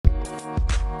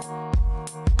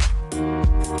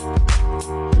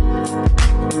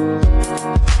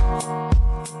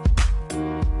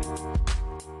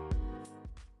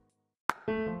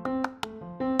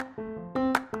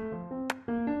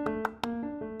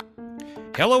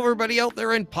Hello, everybody out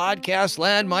there in podcast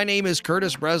land. My name is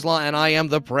Curtis Breslau, and I am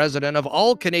the president of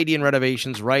All Canadian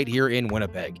Renovations right here in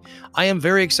Winnipeg. I am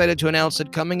very excited to announce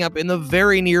that coming up in the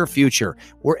very near future,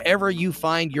 wherever you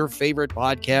find your favorite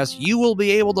podcast, you will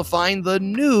be able to find the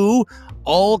new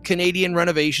All Canadian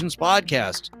Renovations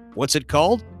podcast. What's it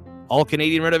called? All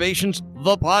Canadian Renovations,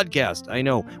 the podcast. I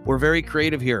know, we're very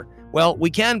creative here. Well,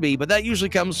 we can be, but that usually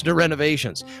comes to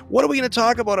renovations. What are we going to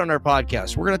talk about on our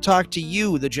podcast? We're going to talk to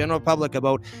you, the general public,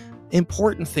 about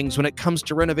important things when it comes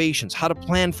to renovations, how to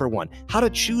plan for one, how to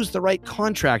choose the right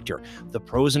contractor, the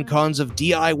pros and cons of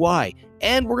DIY,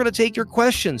 and we're going to take your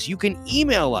questions. You can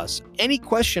email us any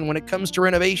question when it comes to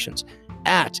renovations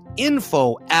at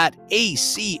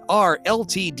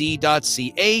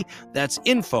info@acrltd.ca. That's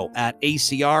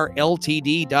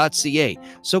info@acrltd.ca.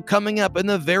 So coming up in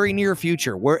the very near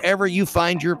future, wherever you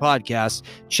find your podcast,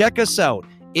 check us out.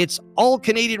 It's All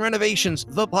Canadian Renovations,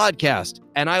 the podcast,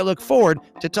 and I look forward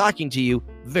to talking to you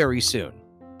very soon.